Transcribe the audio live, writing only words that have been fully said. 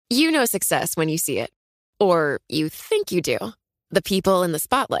You know success when you see it. Or you think you do. The people in the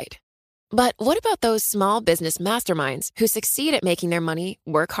spotlight. But what about those small business masterminds who succeed at making their money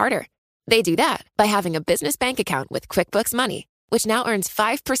work harder? They do that by having a business bank account with QuickBooks Money, which now earns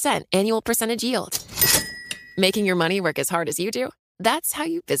 5% annual percentage yield. Making your money work as hard as you do? That's how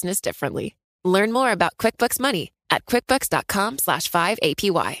you business differently. Learn more about QuickBooks Money at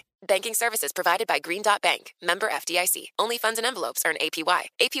quickbooks.com/5APY. Banking services provided by Green Dot Bank. Member FDIC. Only funds and envelopes earn APY.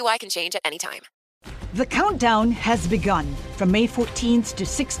 APY can change at any time. The countdown has begun. From May 14th to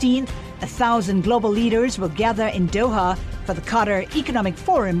 16th, 1,000 global leaders will gather in Doha for the Qatar Economic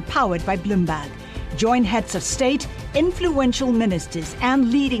Forum powered by Bloomberg. Join heads of state, influential ministers,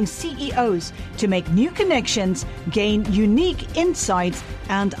 and leading CEOs to make new connections, gain unique insights,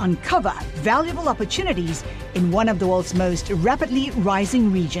 and uncover valuable opportunities in one of the world's most rapidly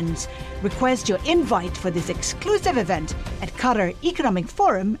rising regions. Request your invite for this exclusive event at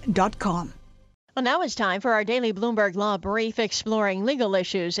QatarEconomicForum.com. Well, now it's time for our daily Bloomberg Law Brief exploring legal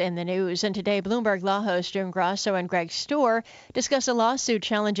issues in the news. And today, Bloomberg Law hosts June Grasso and Greg Stohr discuss a lawsuit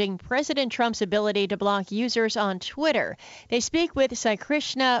challenging President Trump's ability to block users on Twitter. They speak with Sai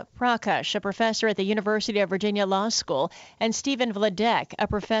Krishna Prakash, a professor at the University of Virginia Law School, and Stephen Vladek, a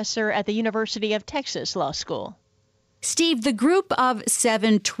professor at the University of Texas Law School. Steve, the group of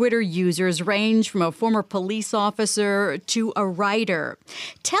 7 Twitter users range from a former police officer to a writer.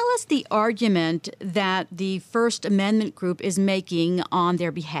 Tell us the argument that the First Amendment group is making on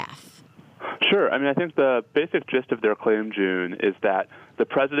their behalf. Sure. I think the basic gist of their claim, June, is that the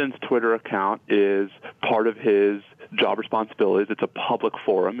president's Twitter account is part of his job responsibilities. It's a public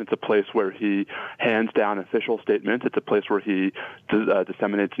forum. It's a place where he hands down official statements. It's a place where he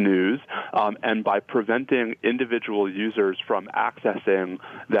disseminates news. And by preventing individual users from accessing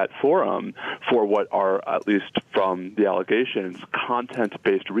that forum for what are, at least from the allegations,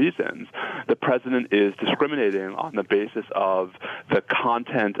 content-based reasons, the president is discriminating on the basis of the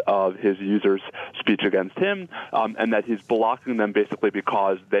content of his users' speech against him, and that he's blocking them basically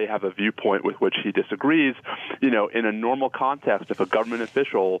because they have a viewpoint with which he disagrees. In a normal context, if a government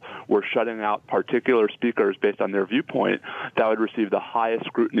official were shutting out particular speakers based on their viewpoint, that would receive the highest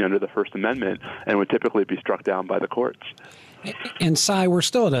scrutiny under the First Amendment and would typically be struck down by the courts. And Sai, we're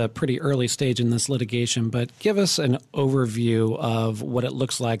still at a pretty early stage in this litigation, but give us an overview of what it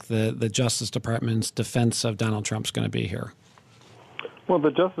looks like the Justice Department's defense of Donald Trump's going to be here. Well,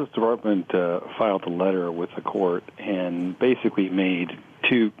 the Justice Department filed a letter with the court and basically made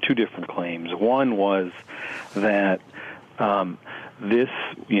two different claims. One was that the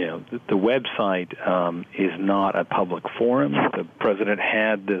website is not a public forum. The president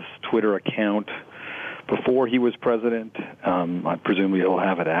had this Twitter account before he was president. I presume he'll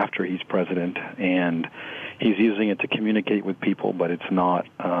have it after he's president, and he's using it to communicate with people, but it's not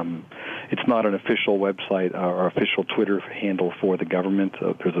an official website or official Twitter handle for the government.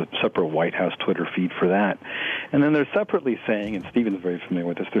 There's a separate White House Twitter feed for that. And then they're separately saying, and Stephen's very familiar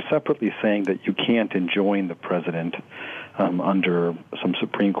with this, they're separately saying that you can't enjoin the president under some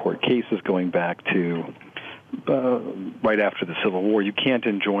Supreme Court cases going back to right after the Civil War. You can't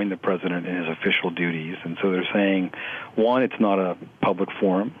enjoin the president in his official duties. And so they're saying, one, it's not a public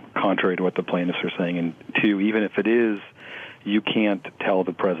forum, contrary to what the plaintiffs are saying, and two, even if it is, you can't tell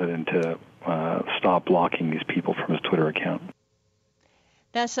the president to stop blocking these people from his Twitter account.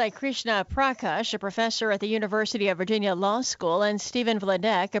 That's Sai Krishna Prakash, a professor at the University of Virginia Law School, and Stephen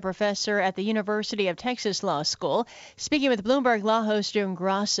Vladek, a professor at the University of Texas Law School, speaking with Bloomberg Law host June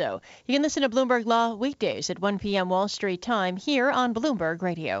Grasso. You can listen to Bloomberg Law weekdays at 1 p.m. Wall Street time here on Bloomberg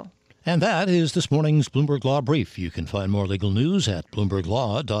Radio. And that is this morning's Bloomberg Law Brief. You can find more legal news at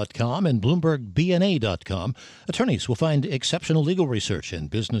BloombergLaw.com and BloombergBNA.com. Attorneys will find exceptional legal research and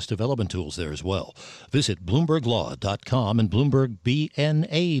business development tools there as well. Visit BloombergLaw.com and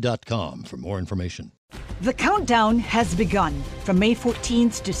BloombergBNA.com for more information. The countdown has begun. From May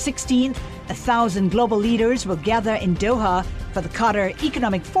 14th to 16th, 1,000 global leaders will gather in Doha for the Qatar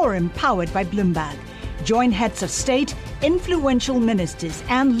Economic Forum powered by Bloomberg. Join heads of state, influential ministers,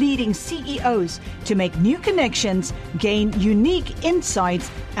 and leading CEOs to make new connections, gain unique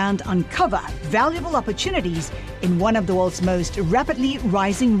insights, and uncover valuable opportunities in one of the world's most rapidly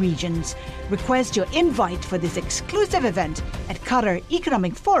rising regions. Request your invite for this exclusive event at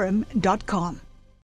QatarEconomicForum.com.